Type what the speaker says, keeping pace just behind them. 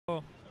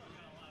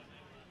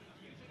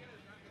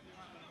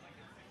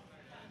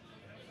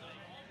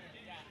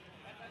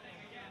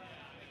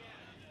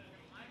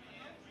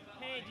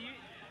Hey,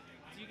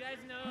 do you guys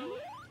know?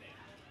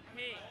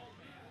 Hey,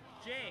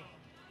 Jay,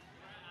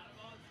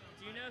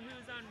 do you know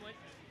who's on what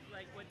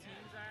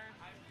teams are?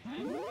 What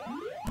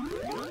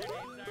their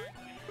names are?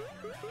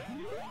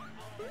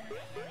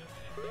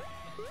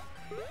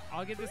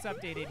 I'll get this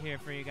updated here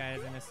for you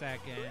guys in a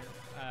second.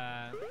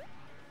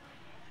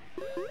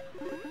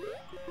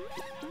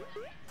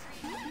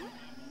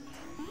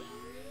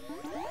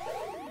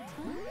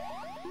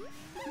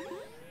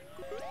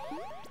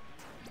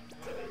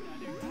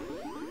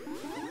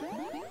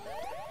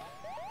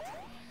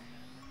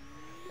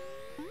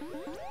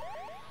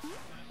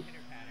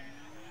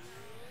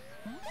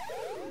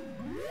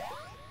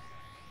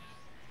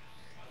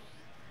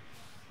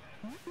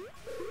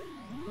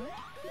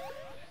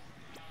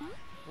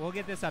 We'll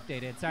get this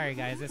updated. Sorry,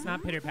 guys. It's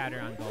not pitter patter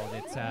on gold.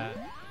 It's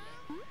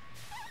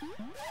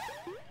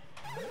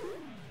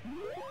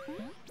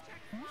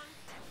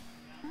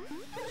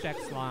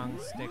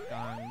vChexLongStick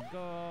on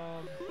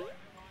gold.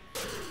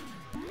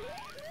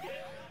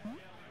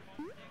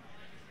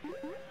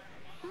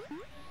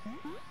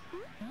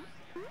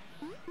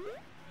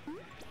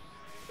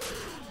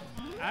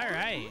 All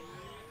right.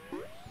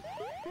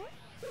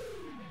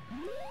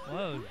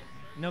 Whoa.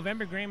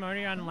 November Gray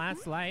Motor on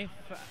Last Life.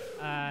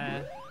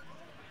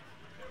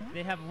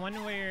 They have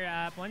one warrior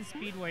up, one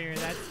speed warrior.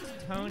 That's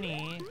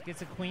Tony.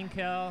 Gets a queen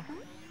kill.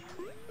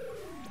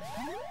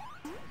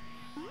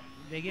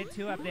 They get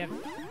 2 up. They have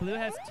blue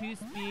has 2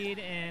 speed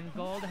and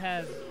gold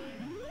has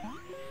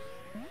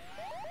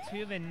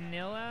 2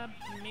 vanilla,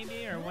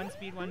 maybe, or 1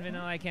 speed, 1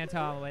 vanilla. I can't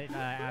tell what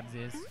abs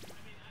is.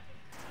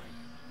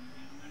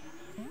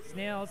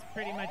 Snail's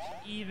pretty much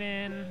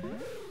even.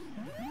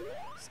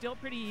 Still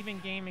pretty even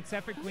game,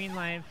 except for Queen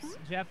Lives.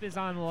 Jeff is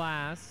on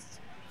last.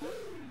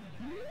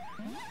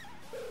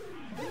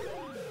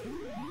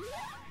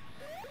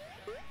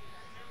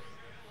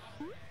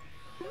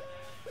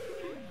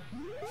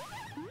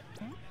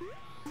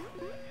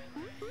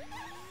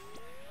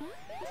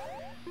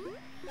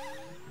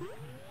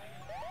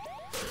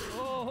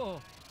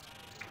 Oh!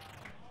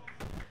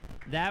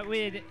 That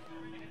would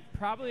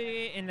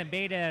probably in the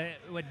beta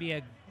would be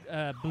a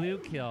blue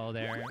kill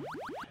there.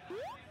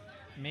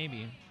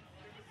 Maybe.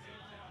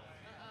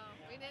 Uh-oh,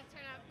 we didn't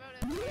turn out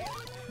bonus.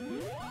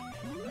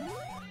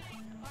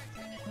 Or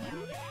turn it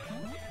down.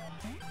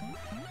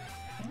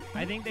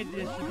 I think they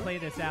just should play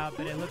this out,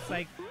 but it looks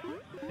like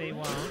they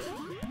won't.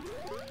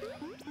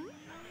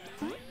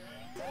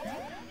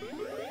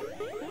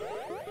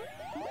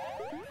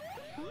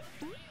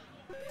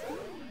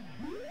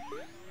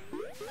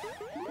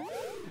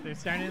 They're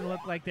starting to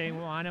look like they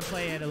want to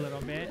play it a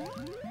little bit.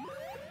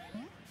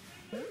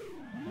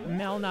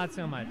 Mel, not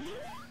so much.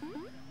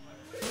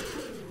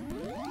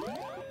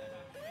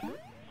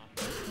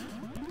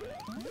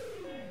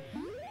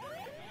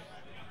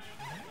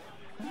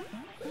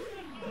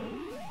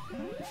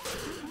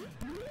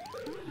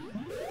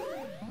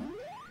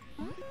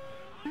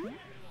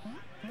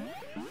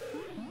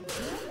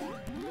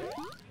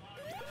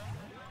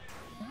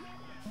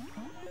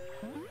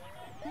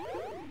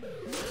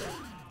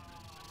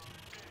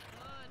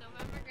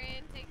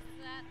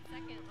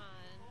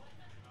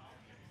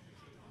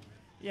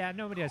 Yeah,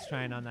 nobody else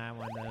trying on that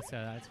one, though, so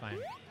that's fine.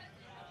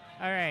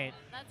 All right.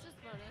 That's just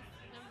bonus.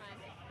 Never mind.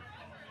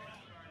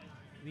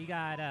 We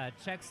got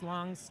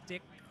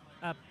vChexLongStick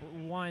up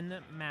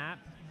 1 map.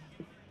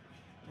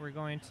 We're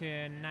going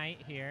to Knight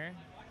here.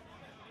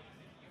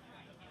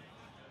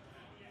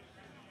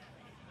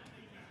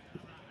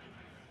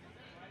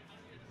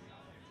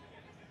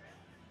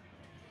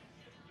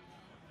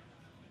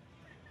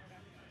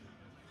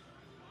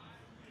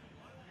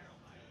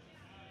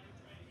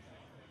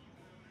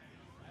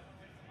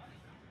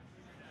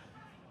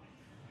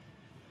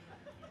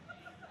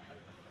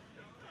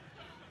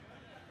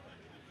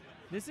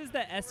 This is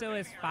the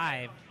SOS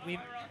 5.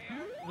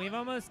 We've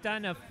almost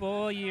done a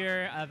full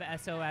year of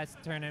SOS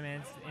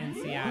tournaments in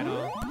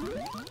Seattle.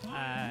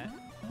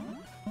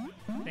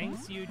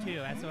 Thanks you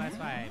too, SOS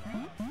 5.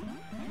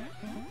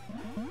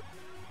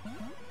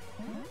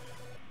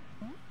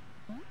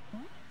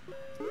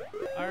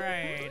 All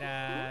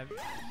right.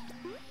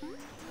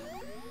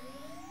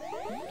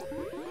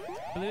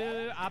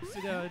 Blue opts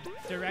to go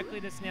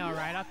directly to Snail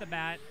right off the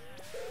bat.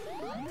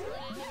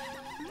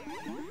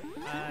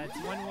 It's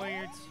 1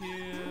 warrior,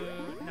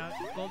 2. No,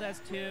 gold has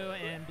 2,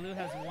 and blue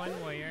has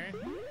 1 warrior.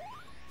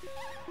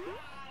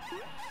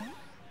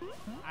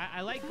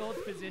 I like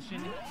gold's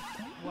position.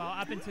 Well,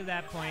 up until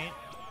that point.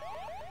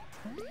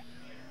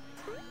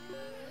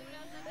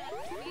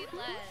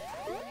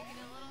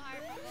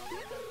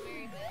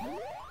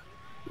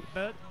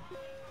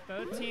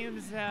 Both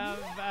teams have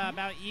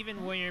about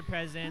even warrior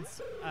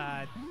presence.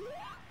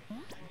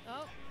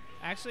 Oh.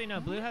 Actually, no.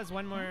 Blue has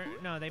 1 more.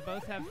 No, they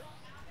both have.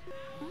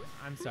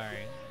 I'm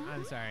sorry.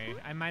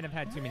 I might have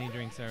had too many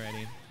drinks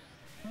already.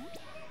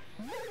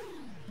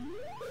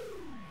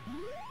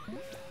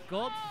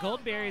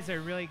 Gold berries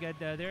are really good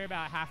though. They're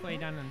about halfway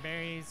done on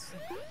berries,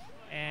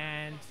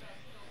 and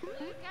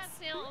We've got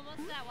snail almost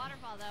at that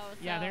waterfall though. So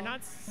Yeah, they're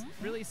not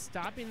really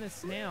stopping the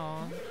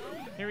snail.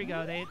 Here we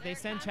go. They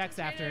send checks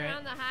after it.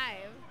 Around the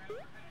hive.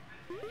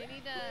 They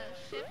need to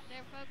shift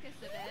their focus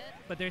a bit.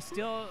 But they're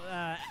still,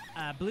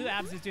 Blue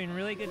Abs is doing a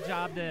really good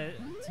job to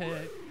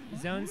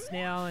zone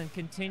snail and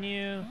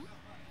continue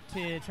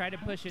to try to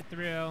push it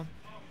through.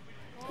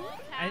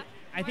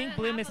 I think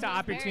Blue missed the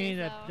opportunity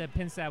to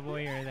pinch that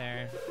warrior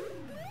there.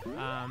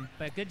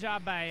 But good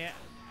job by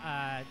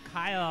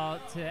Kyle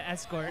to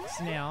escort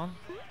snail.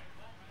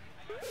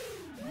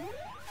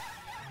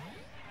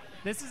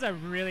 This is a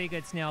really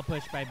good snail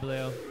push by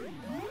Blue.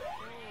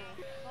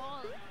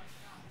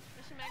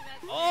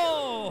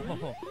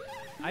 Oh!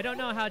 I don't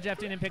know how Jeff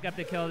didn't pick up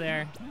the kill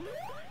there.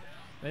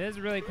 But it is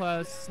really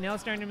close.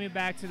 Snail's starting to move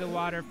back to the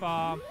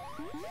waterfall.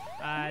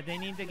 They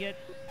need to get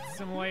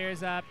some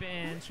warriors up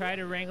and try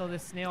to wrangle the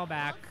snail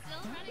back.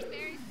 Still running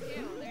berries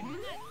too. They're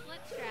doing that split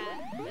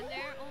strat, and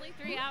they're only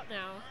 3 out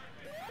now.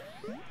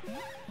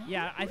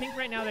 Yeah, I think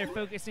right now they're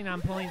focusing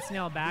on pulling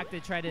snail back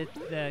to try to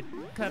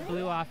cut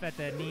Blue off at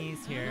the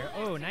knees here.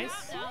 Oh,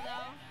 nice.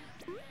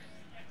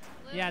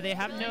 Yeah, they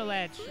have no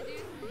ledge.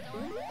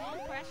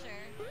 Don't pressure.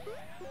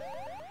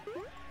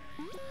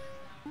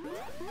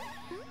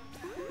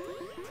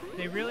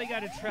 They really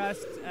got to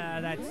trust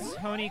that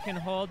Tony can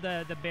hold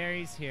the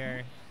berries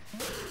here.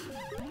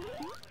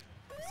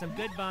 Some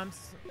good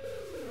bumps.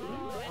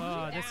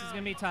 Oh, this is going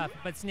to be tough.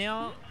 But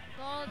Snail...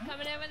 Gold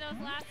coming in with those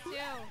last 2.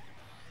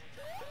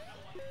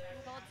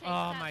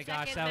 Oh my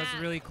gosh, that was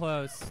really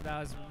close. That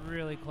was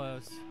really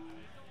close.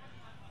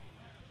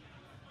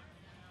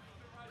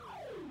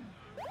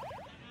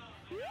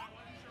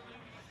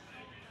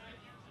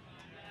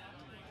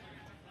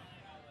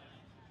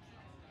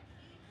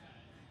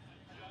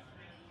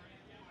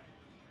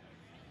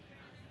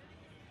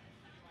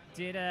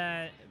 Did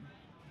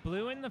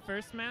Blue win the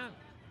first map?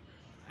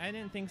 I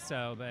didn't think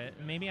so, but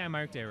maybe I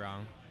marked it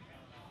wrong.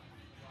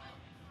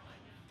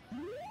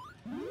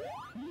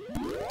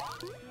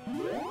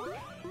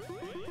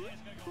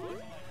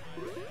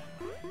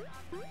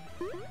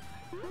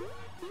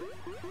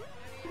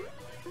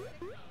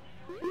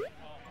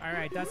 All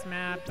right, dust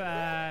map.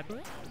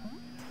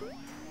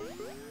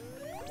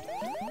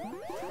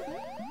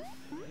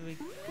 We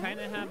kind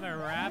of have a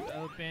wrap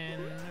open.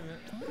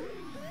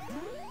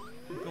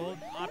 Gold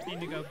opting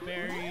to go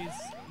berries,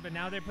 but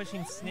now they're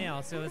pushing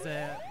snail, so it's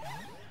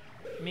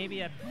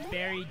maybe a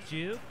berry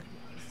juke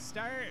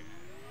start.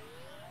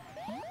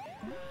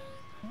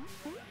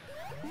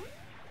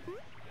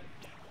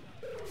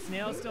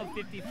 Snail's still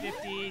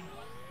 50-50.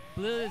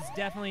 Blue is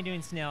definitely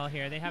doing snail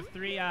here. They have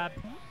 3 up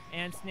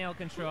and snail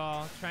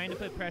control, trying to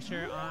put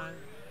pressure on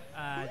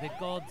the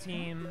gold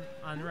team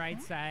on the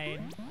right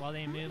side while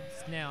they move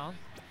snail.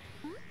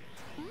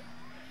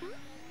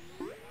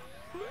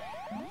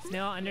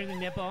 Snail under the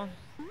nipple.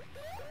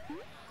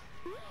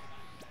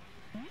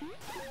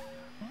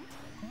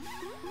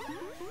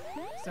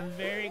 Some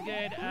very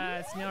good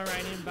snail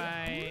riding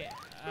by,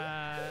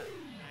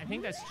 I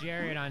think that's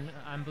Jared on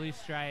blue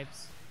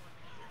stripes.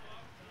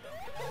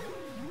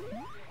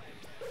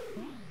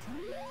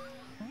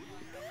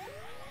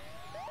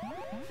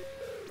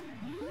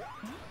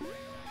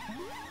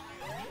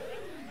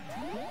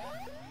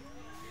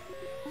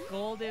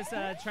 Gold is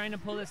trying to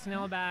pull the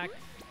snail back.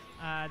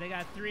 They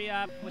got 3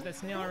 up with a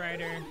snail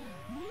rider.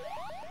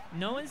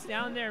 No one's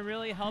down there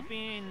really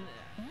helping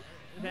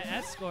the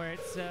escort,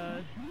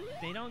 so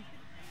they don't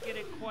get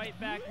it quite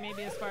back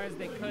maybe as far as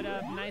they could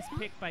have. Nice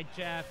pick by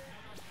Jeff.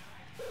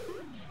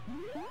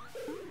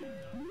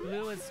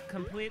 Blue is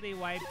completely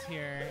wiped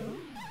here.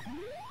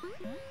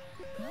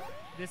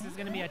 This is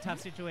going to be a tough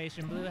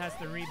situation. Blue has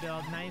to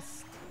rebuild.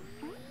 Nice.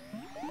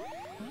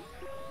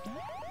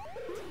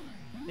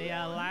 They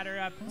ladder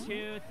up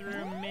 2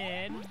 through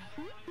mid.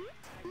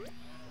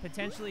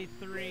 Potentially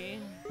 3.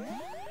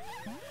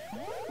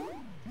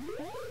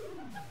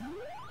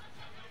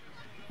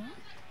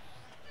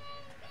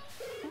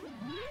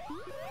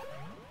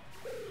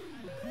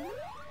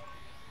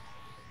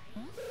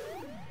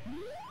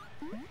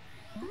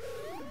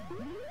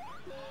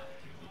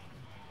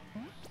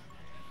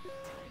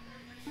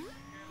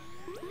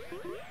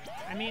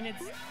 I mean,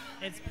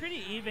 it's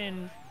pretty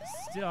even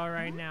still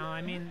right now.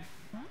 I mean,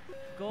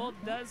 Gold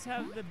does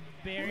have the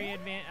berry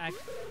advantage.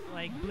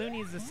 Like, Blue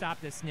needs to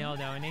stop the snail,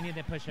 though, and they need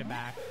to push it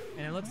back.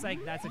 And it looks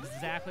like that's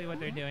exactly what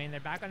they're doing. They're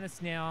back on the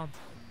snail.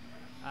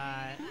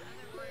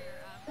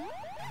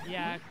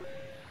 Yeah,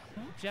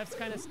 Jeff's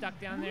kind of stuck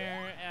down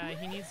there.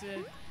 He needs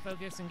to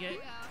focus and get...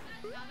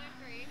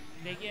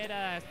 They get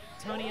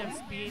Tony on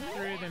speed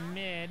through the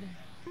mid.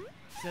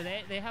 So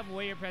they have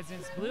warrior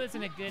presence. Blue is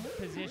in a good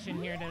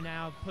position here to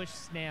now push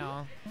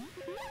snail.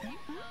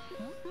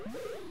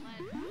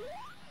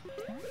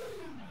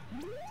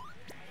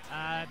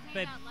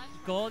 But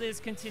Gold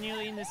is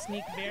continuing to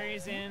sneak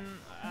berries in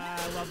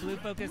while Blue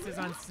focuses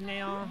on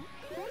snail.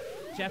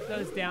 Jeff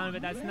goes down,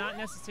 but that's not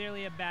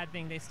necessarily a bad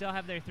thing. They still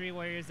have their 3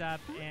 warriors up,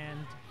 and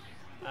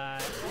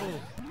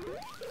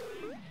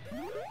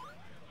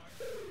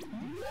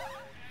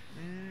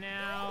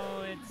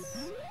now it's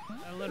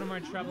a little more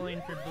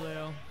troubling for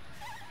blue.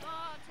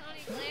 Oh,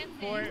 Tony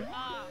glancing.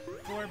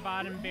 Four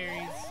bottom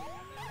berries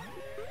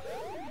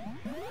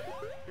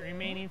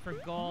remaining for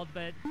gold,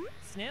 but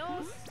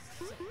Snail's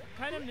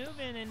kind of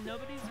moving and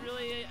nobody's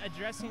really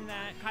addressing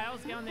that.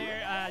 Kyle's down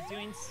there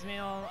doing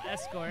Snail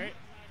escort.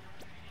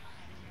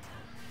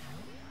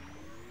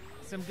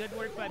 Some good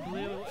work by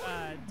blue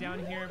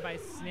down here by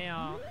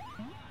Snail.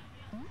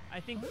 I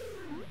think,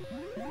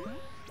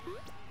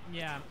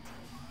 yeah.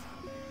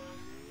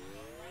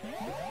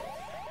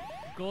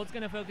 Gold's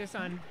gonna focus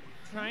on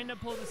trying to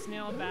pull the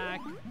Snail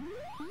back. Still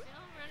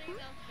running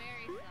those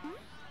berries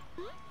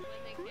though,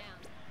 when they can.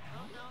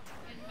 Oh no,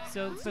 getting back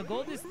So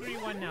Gold is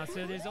 3-1 now,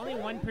 so there's only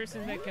one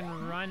person that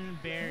can run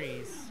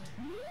berries.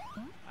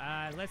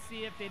 Let's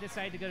see if they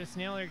decide to go to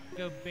Snail or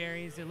go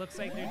berries. It looks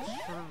like they're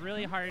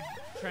really hard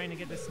trying to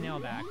get the Snail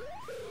back.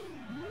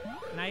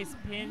 Nice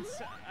pinch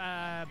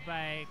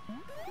by,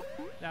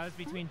 that was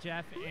between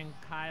Jeff and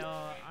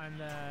Kyle on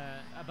the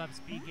above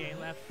speed gate,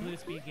 left blue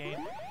speed gate.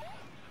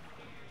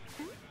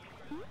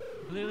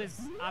 Blue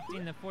is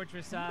opting the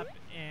fortress up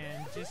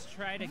and just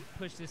try to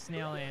push the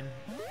Snail in.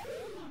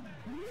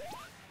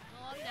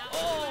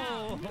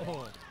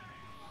 Oh!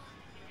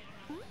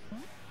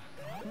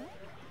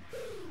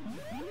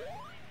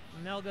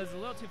 Nell goes a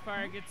little too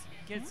far,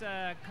 gets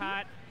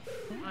caught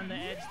on the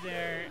edge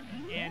there,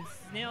 and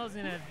Snail's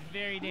in a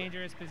very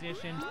dangerous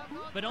position.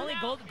 But only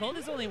Gold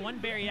is only one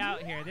berry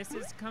out here. This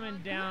is coming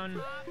down.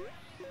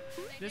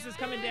 This is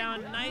coming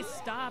down. Nice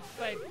stop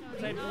by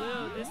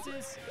Blue.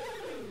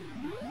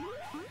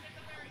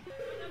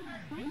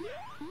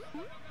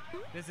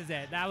 This is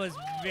it. That was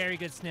very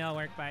good Snail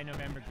work by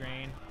November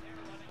Grain.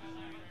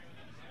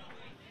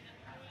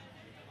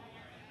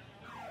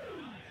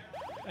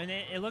 And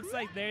it looks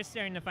like they're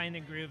starting to find the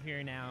groove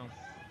here now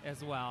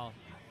as well.